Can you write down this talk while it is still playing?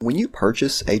When you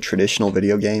purchase a traditional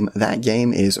video game, that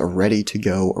game is ready to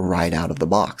go right out of the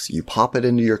box. You pop it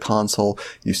into your console,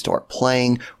 you start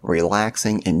playing,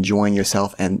 relaxing, enjoying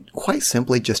yourself, and quite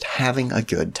simply just having a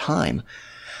good time.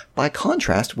 By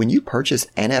contrast, when you purchase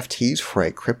NFTs for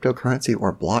a cryptocurrency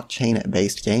or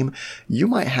blockchain-based game, you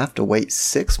might have to wait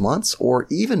 6 months or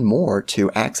even more to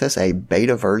access a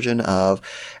beta version of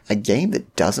a game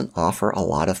that doesn't offer a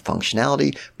lot of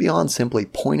functionality beyond simply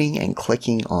pointing and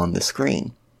clicking on the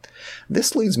screen.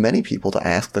 This leads many people to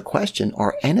ask the question,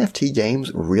 are NFT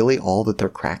games really all that they're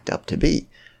cracked up to be?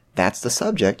 That's the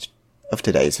subject of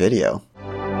today's video.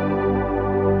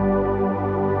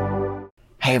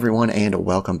 Hey everyone, and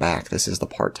welcome back. This is the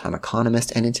Part-Time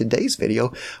Economist, and in today's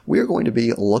video, we're going to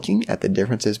be looking at the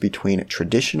differences between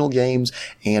traditional games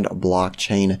and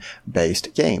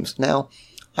blockchain-based games. Now,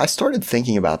 I started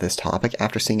thinking about this topic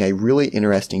after seeing a really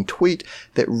interesting tweet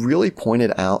that really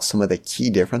pointed out some of the key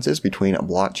differences between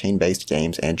blockchain-based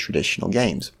games and traditional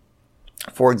games.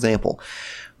 For example,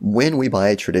 when we buy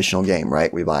a traditional game,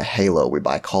 right, we buy Halo, we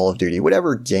buy Call of Duty,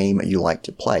 whatever game you like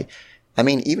to play. I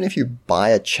mean, even if you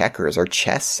buy a checkers or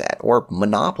chess set, or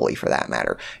Monopoly for that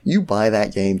matter, you buy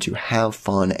that game to have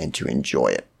fun and to enjoy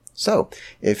it. So,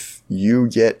 if you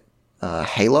get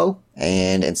Halo,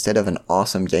 and instead of an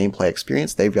awesome gameplay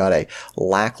experience, they've got a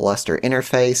lackluster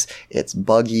interface, it's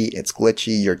buggy, it's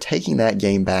glitchy, you're taking that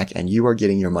game back and you are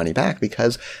getting your money back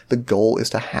because the goal is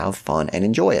to have fun and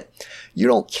enjoy it. You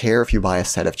don't care if you buy a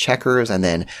set of checkers and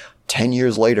then 10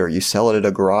 years later you sell it at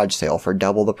a garage sale for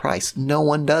double the price. No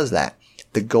one does that.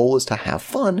 The goal is to have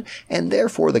fun, and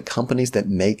therefore the companies that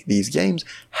make these games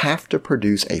have to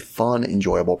produce a fun,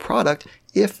 enjoyable product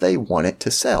if they want it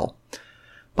to sell.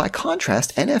 By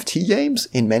contrast, NFT games,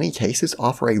 in many cases,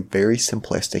 offer a very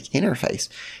simplistic interface.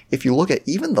 If you look at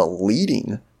even the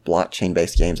leading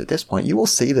blockchain-based games at this point, you will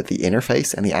see that the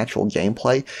interface and the actual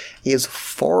gameplay is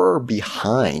far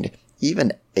behind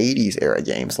even 80s era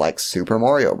games like Super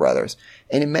Mario Bros.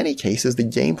 And in many cases, the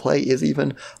gameplay is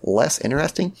even less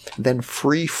interesting than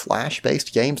free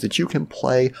Flash-based games that you can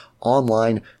play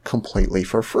online completely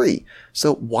for free.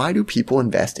 So why do people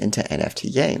invest into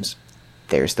NFT games?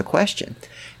 There's the question.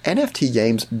 NFT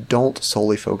games don't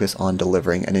solely focus on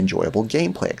delivering an enjoyable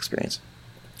gameplay experience.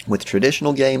 With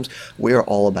traditional games, we are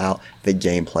all about the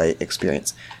gameplay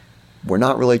experience. We're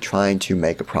not really trying to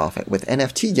make a profit. With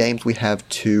NFT games, we have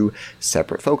two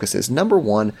separate focuses. Number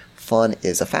one, fun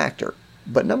is a factor.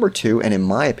 But number two, and in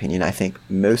my opinion, I think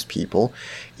most people,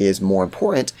 is more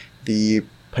important, the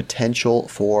potential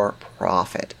for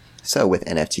profit. So with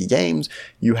NFT games,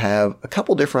 you have a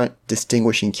couple different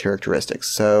distinguishing characteristics.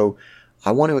 So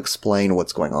I want to explain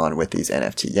what's going on with these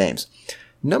NFT games.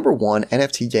 Number one,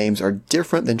 NFT games are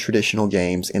different than traditional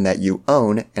games in that you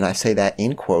own, and I say that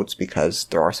in quotes because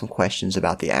there are some questions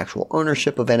about the actual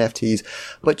ownership of NFTs,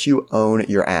 but you own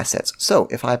your assets. So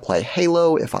if I play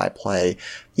Halo, if I play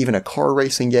even a car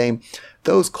racing game,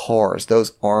 those cars,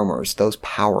 those armors, those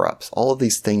power-ups, all of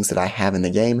these things that I have in the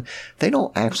game, they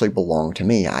don't actually belong to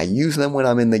me. I use them when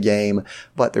I'm in the game,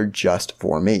 but they're just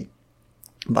for me.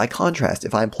 By contrast,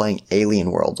 if I'm playing Alien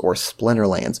Worlds or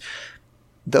Splinterlands,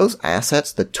 those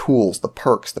assets, the tools, the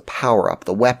perks, the power-up,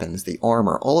 the weapons, the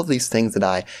armor, all of these things that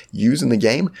I use in the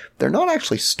game, they're not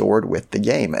actually stored with the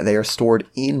game. They are stored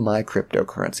in my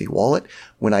cryptocurrency wallet.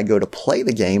 When I go to play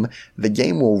the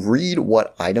game will read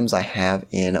what items I have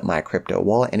in my crypto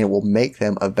wallet, and it will make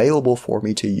them available for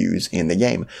me to use in the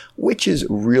game, which is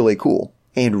really cool.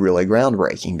 And really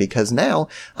groundbreaking, because now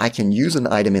I can use an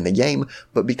item in the game,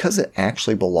 but because it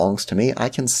actually belongs to me, I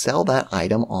can sell that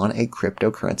item on a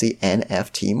cryptocurrency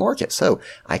NFT market. So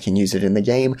I can use it in the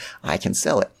game, I can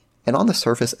sell it. And on the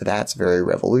surface, that's very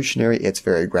revolutionary, it's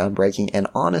very groundbreaking, and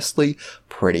honestly,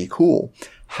 pretty cool.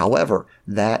 However,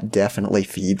 that definitely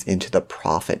feeds into the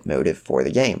profit motive for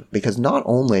the game, because not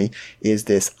only is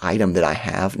this item that I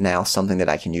have now something that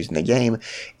I can use in the game,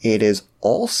 it is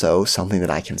also something that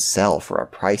I can sell for a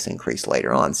price increase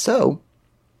later on. So,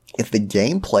 if the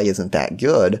gameplay isn't that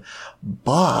good,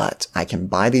 but I can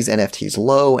buy these NFTs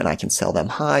low and I can sell them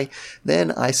high,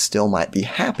 then I still might be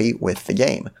happy with the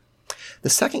game. The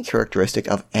second characteristic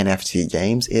of NFT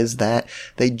games is that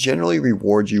they generally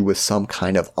reward you with some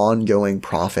kind of ongoing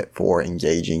profit for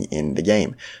engaging in the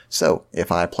game. So,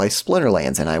 if I play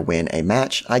Splinterlands and I win a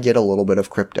match, I get a little bit of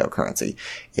cryptocurrency.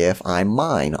 If I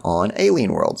mine on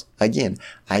Alien Worlds, again,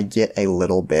 I get a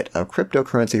little bit of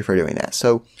cryptocurrency for doing that.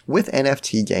 So, with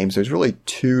NFT games, there's really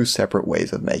two separate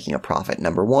ways of making a profit.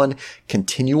 Number one,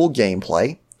 continual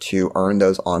gameplay. to earn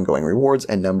those ongoing rewards.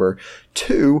 And number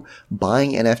 2,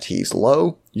 buying NFTs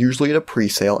low, usually at a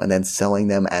pre-sale, and then selling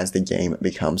them as the game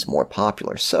becomes more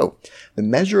popular. So the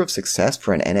measure of success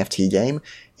for an NFT game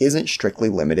isn't strictly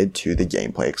limited to the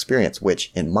gameplay experience,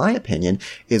 which in my opinion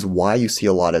is why you see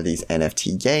a lot of these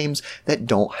NFT games that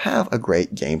don't have a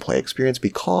great gameplay experience,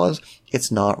 because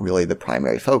it's not really the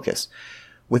primary focus.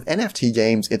 With NFT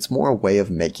games, it's more a way of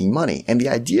making money. And the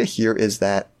idea here is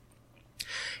that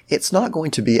it's not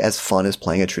going to be as fun as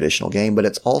playing a traditional game, but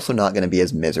it's also not going to be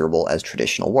as miserable as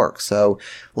traditional work. So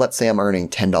let's say I'm earning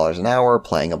 $10 an hour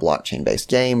playing a blockchain-based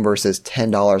game versus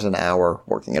 $10 an hour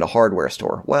working at a hardware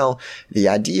store. Well, the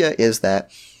idea is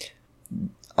that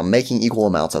I'm making equal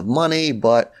amounts of money,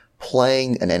 but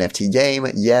playing an NFT game,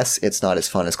 yes, it's not as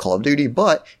fun as Call of Duty,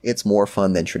 but it's more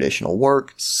fun than traditional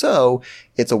work. So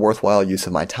it's a worthwhile use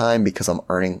of my time because I'm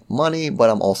earning money, but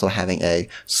I'm also having a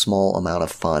small amount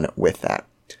of fun with that.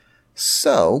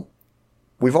 So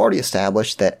we've already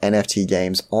established that NFT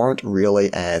games aren't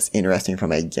really as interesting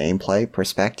from a gameplay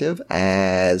perspective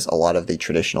as a lot of the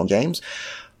traditional games.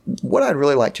 What I'd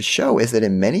really like to show is that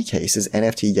in many cases,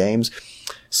 NFT games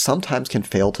sometimes can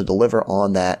fail to deliver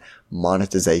on that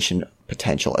monetization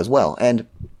potential as well. And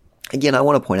again, I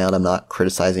want to point out I'm not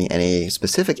criticizing any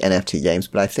specific NFT games,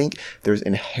 but I think there's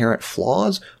inherent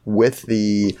flaws with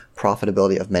the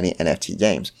profitability of many NFT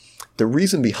games. The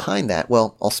reason behind that,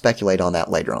 well, I'll speculate on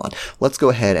that later on. Let's go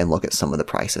ahead and look at some of the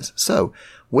prices. So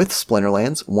with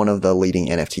Splinterlands, one of the leading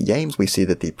NFT games, we see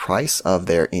that the price of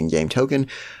their in-game token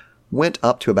went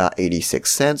up to about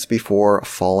 86 cents before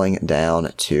falling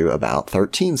down to about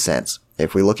 13 cents.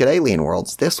 If we look at Alien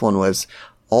Worlds, this one was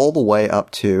all the way up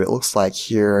to, it looks like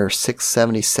here,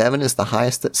 677 is the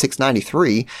highest, at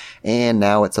 693, and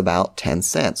now it's about 10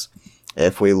 cents.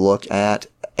 If we look at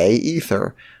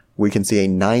Aether, we can see a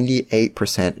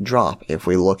 98% drop. If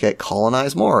we look at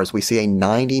Colonize Mars, we see a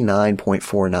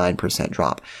 99.49%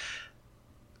 drop.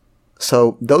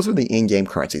 So those are the in-game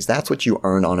currencies. That's what you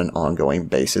earn on an ongoing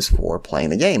basis for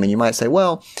playing the game. And you might say,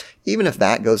 well, even if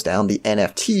that goes down, the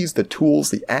NFTs, the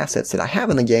tools, the assets that I have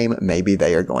in the game, maybe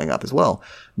they are going up as well.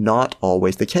 Not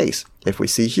always the case. If we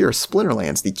see here,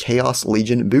 Splinterlands, the Chaos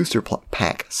Legion Booster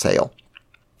Pack sale.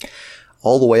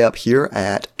 All the way up here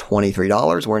at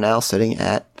 $23, we're now sitting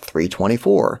at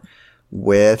 $324.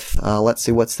 With, let's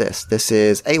see, what's this? This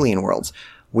is Alien Worlds.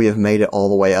 We have made it all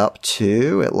the way up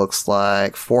to, it looks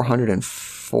like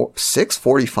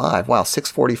 $645. Wow,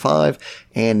 $645.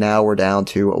 And now we're down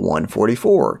to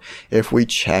 $144. If we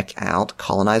check out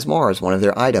Colonize Mars, one of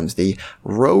their items, the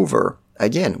rover,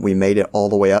 again, we made it all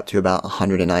the way up to about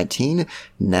 119.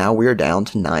 Now we're down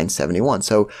to 971.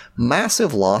 So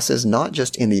massive losses, not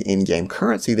just in the in-game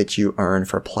currency that you earn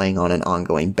for playing on an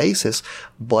ongoing basis,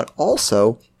 but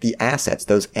also the assets,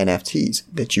 those NFTs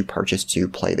that you purchase to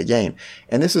play the game.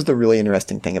 And this is the really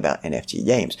interesting thing about NFT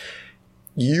games.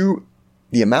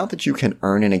 The amount that you can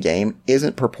earn in a game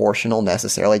isn't proportional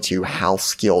necessarily to how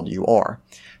skilled you are.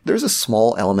 There's a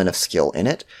small element of skill in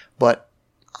it, but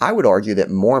I would argue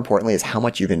that more importantly is how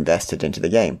much you've invested into the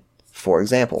game. For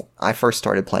example, I first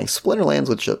started playing Splinterlands,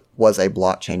 which was a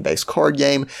blockchain-based card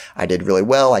game. I did really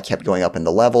well. I kept going up in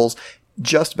the levels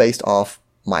just based off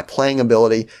my playing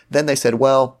ability. Then they said,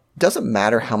 well, doesn't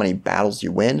matter how many battles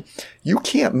you win. You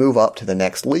can't move up to the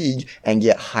next league and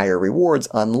get higher rewards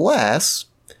unless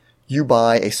you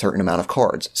buy a certain amount of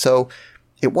cards. So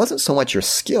it wasn't so much your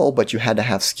skill, but you had to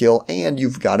have skill and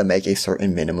you've got to make a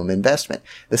certain minimum investment.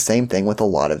 The same thing with a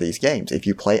lot of these games. If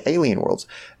you play Alien Worlds,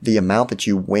 the amount that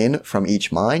you win from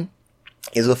each mine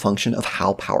is a function of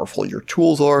how powerful your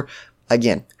tools are.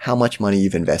 Again, how much money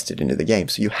you've invested into the game.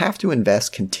 So you have to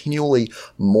invest continually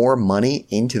more money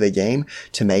into the game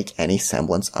to make any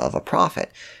semblance of a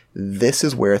profit. This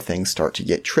is where things start to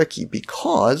get tricky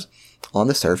because on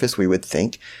the surface, we would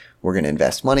think we're going to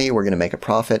invest money, we're going to make a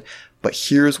profit, but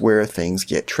here's where things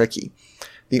get tricky.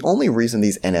 The only reason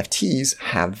these NFTs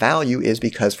have value is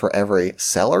because for every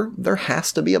seller, there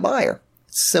has to be a buyer.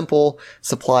 Simple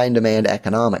supply and demand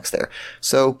economics there.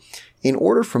 So in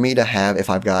order for me to have,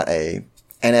 if I've got a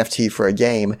NFT for a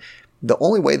game, the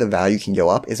only way the value can go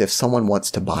up is if someone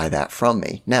wants to buy that from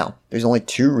me. Now, there's only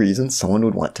two reasons someone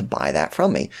would want to buy that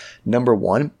from me. Number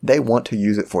one, they want to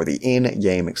use it for the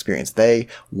in-game experience. They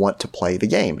want to play the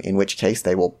game, in which case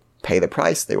they will pay the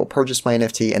price, they will purchase my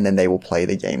NFT, and then they will play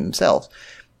the game themselves.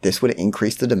 This would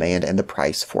increase the demand and the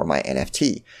price for my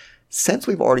NFT. Since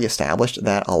we've already established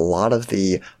that a lot of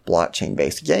the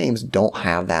blockchain-based games don't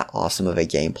have that awesome of a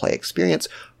gameplay experience,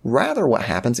 rather what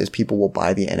happens is people will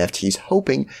buy the NFTs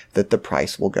hoping that the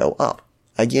price will go up.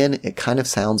 Again, it kind of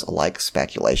sounds like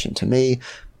speculation to me.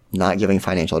 not giving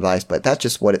financial advice, but that's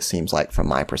just what it seems like from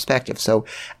my perspective. So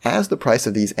as the price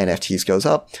of these NFTs goes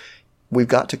up, we've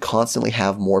got to constantly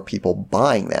have more people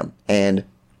buying them. And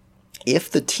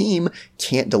if the team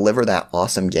can't deliver that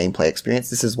awesome gameplay experience,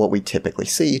 this is what we typically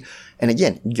see. And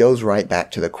again, it goes right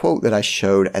back to the quote that I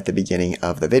showed at the beginning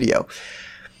of the video.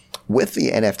 With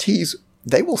the NFTs,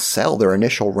 they will sell their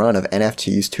initial run of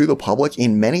NFTs to the public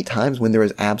in many times when there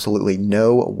is absolutely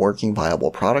no working viable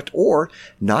product or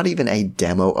not even a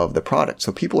demo of the product.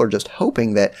 So people are just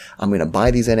hoping that I'm going to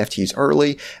buy these NFTs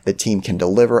early, the team can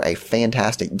deliver a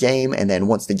fantastic game, and then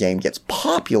once the game gets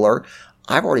popular,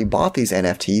 I've already bought these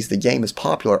NFTs, the game is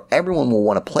popular, everyone will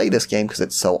want to play this game because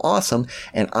it's so awesome,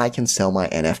 and I can sell my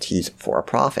NFTs for a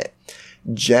profit.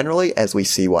 Generally, as we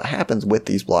see what happens with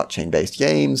these blockchain-based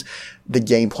games, the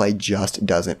gameplay just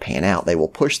doesn't pan out. They will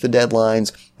push the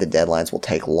deadlines will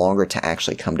take longer to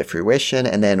actually come to fruition,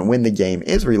 and then when the game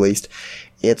is released,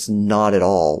 it's not at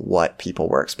all what people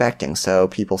were expecting. So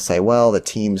people say, well, the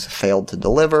teams failed to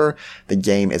deliver, the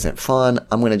game isn't fun,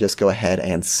 I'm going to just go ahead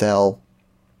and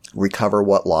recover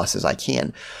what losses I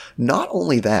can. Not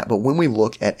only that, but when we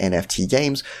look at NFT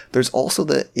games, there's also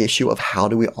the issue of how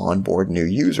do we onboard new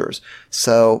users.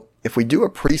 So if we do a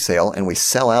pre-sale and we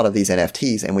sell out of these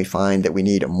NFTs and we find that we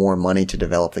need more money to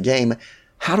develop the game,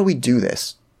 how do we do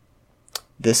this?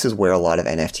 This is where a lot of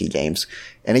NFT games,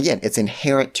 and again, it's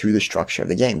inherent to the structure of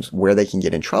the games. Where they can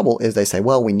get in trouble is they say,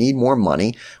 well, we need more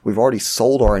money. We've already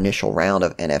sold our initial round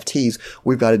of NFTs.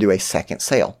 We've got to do a second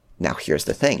sale. Now, here's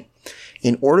the thing.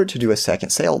 In order to do a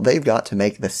second sale, they've got to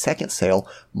make the second sale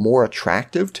more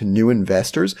attractive to new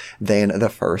investors than the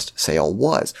first sale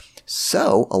was.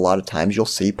 So a lot of times you'll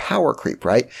see power creep,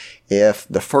 right? If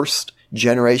the first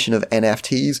generation of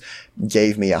NFTs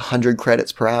gave me 100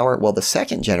 credits per hour, well, the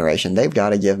second generation, they've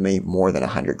got to give me more than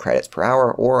 100 credits per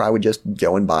hour, or I would just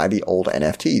go and buy the old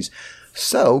NFTs.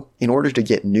 So in order to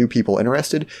get new people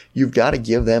interested, you've got to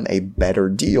give them a better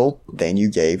deal than you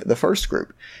gave the first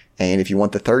group. And if you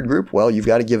want the third group, well, you've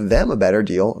got to give them a better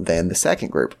deal than the second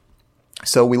group.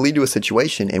 So we lead to a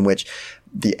situation in which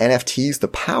the NFTs, the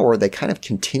power, they kind of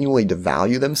continually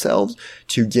devalue themselves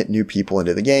to get new people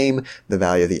into the game. The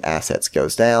value of the assets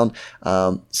goes down.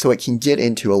 So it can get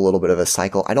into a little bit of a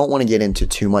cycle. I don't want to get into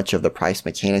too much of the price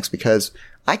mechanics because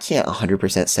I can't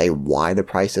 100% say why the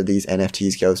price of these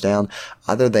NFTs goes down,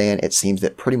 other than it seems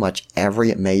that pretty much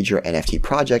every major NFT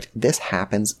project, this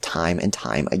happens time and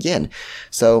time again.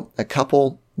 So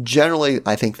generally,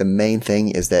 I think the main thing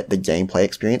is that the gameplay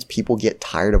experience, people get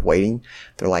tired of waiting.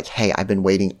 They're like, hey, I've been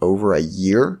waiting over a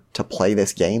year to play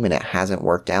this game and it hasn't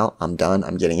worked out. I'm done.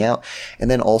 I'm getting out.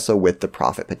 And then also with the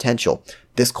profit potential.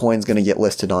 This coin's going to get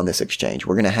listed on this exchange.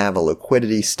 We're going to have a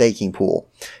liquidity staking pool.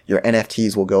 Your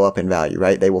NFTs will go up in value,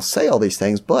 right? They will say all these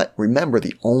things, but remember,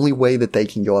 the only way that they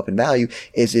can go up in value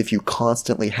is if you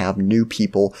constantly have new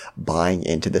people buying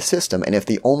into the system. And if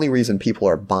the only reason people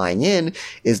are buying in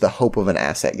is the hope of an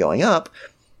asset going up,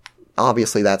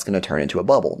 obviously that's going to turn into a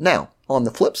bubble. Now, on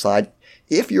the flip side,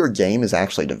 if your game is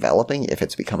actually developing, if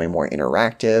it's becoming more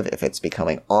interactive, if it's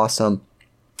becoming awesome,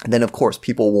 then of course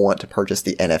people will want to purchase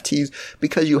the NFTs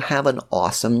because you have an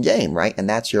awesome game, right? And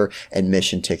that's your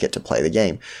admission ticket to play the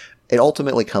game. It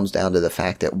ultimately comes down to the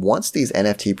fact that once these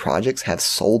NFT projects have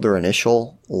sold their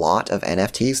initial lot of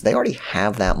NFTs, they already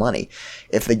have that money.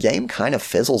 If the game kind of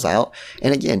fizzles out,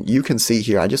 and again, you can see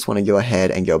here, I just want to go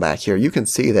ahead and go back here. You can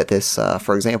see that this,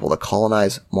 for example, the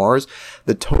Colonize Mars,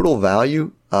 the total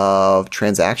value of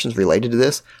transactions related to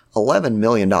this, $11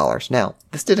 million. Now,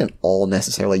 this didn't all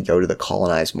necessarily go to the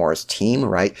Colonize Mars team,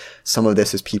 right? Some of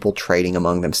this is people trading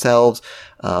among themselves,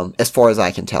 as far as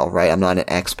I can tell, right? I'm not an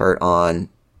expert on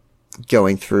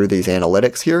going through these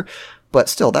analytics here, but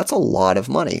still, that's a lot of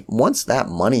money. Once that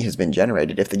money has been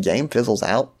generated, if the game fizzles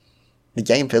out, the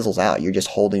game fizzles out. You're just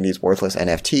holding these worthless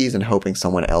NFTs and hoping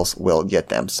someone else will get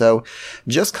them. So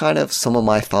just kind of some of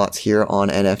my thoughts here on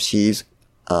NFTs.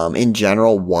 In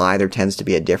general, why there tends to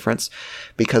be a difference,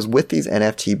 because with these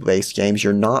NFT-based games,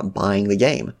 you're not buying the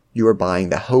game. You are buying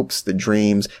the hopes, the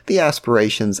dreams, the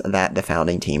aspirations that the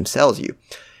founding team sells you.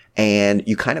 And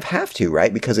you kind of have to,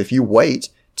 right? Because if you wait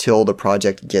till the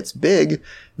project gets big,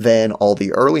 then all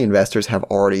the early investors have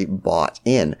already bought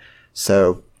in.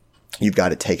 So you've got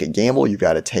to take a gamble, you've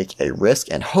got to take a risk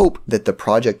and hope that the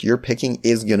project you're picking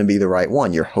is going to be the right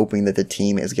one. You're hoping that the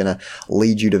team is going to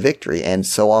lead you to victory. And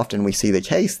so often we see the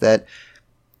case that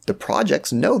the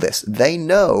projects know this. They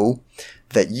know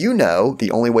that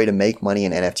the only way to make money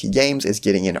in NFT games is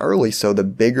getting in early. So the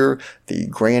bigger, the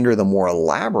grander, the more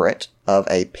elaborate of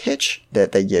a pitch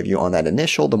that they give you on that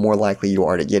initial, the more likely you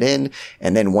are to get in.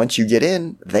 And then once you get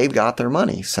in, they've got their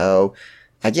money. So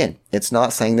Again, it's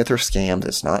not saying that they're scams.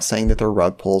 It's not saying that they're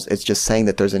rug pulls. It's just saying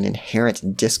that there's an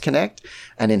inherent disconnect,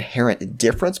 an inherent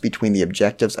difference between the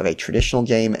objectives of a traditional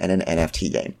game and an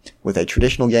NFT game. With a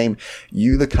traditional game,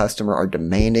 you, the customer, are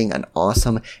demanding an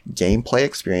awesome gameplay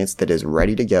experience that is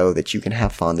ready to go, that you can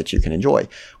have fun, that you can enjoy.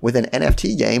 With an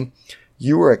NFT game,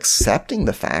 you are accepting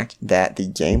the fact that the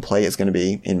gameplay is going to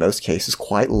be, in most cases,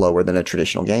 quite lower than a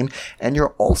traditional game. And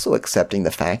you're also accepting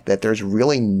the fact that there's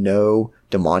really no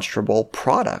demonstrable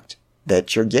product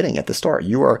that you're getting at the start.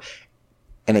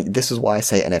 And this is why I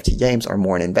say NFT games are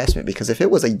more an investment, because if it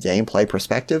was a gameplay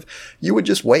perspective, you would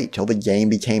just wait till the game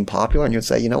became popular and you'd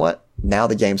say, you know what? Now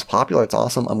the game's popular. It's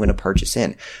awesome. I'm going to purchase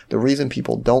in. The reason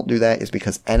people don't do that is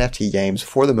because NFT games,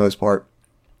 for the most part,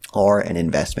 are an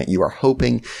investment. You are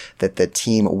hoping that the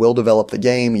team will develop the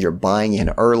game. You're buying in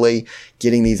early,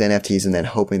 getting these NFTs, and then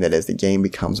hoping that as the game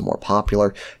becomes more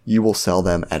popular, you will sell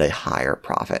them at a higher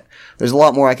profit. There's a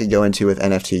lot more I could go into with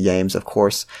NFT games, of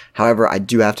course. However, I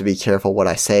do have to be careful what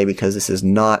I say, because this is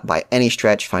not by any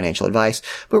stretch financial advice,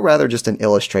 but rather just an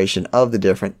illustration of the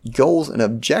different goals and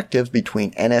objectives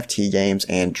between NFT games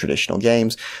and traditional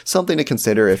games. Something to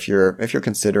consider if you're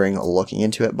considering looking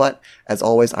into it. But as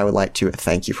always, I would like to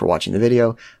thank you for watching the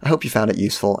video. I hope you found it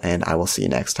useful, and I will see you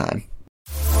next time.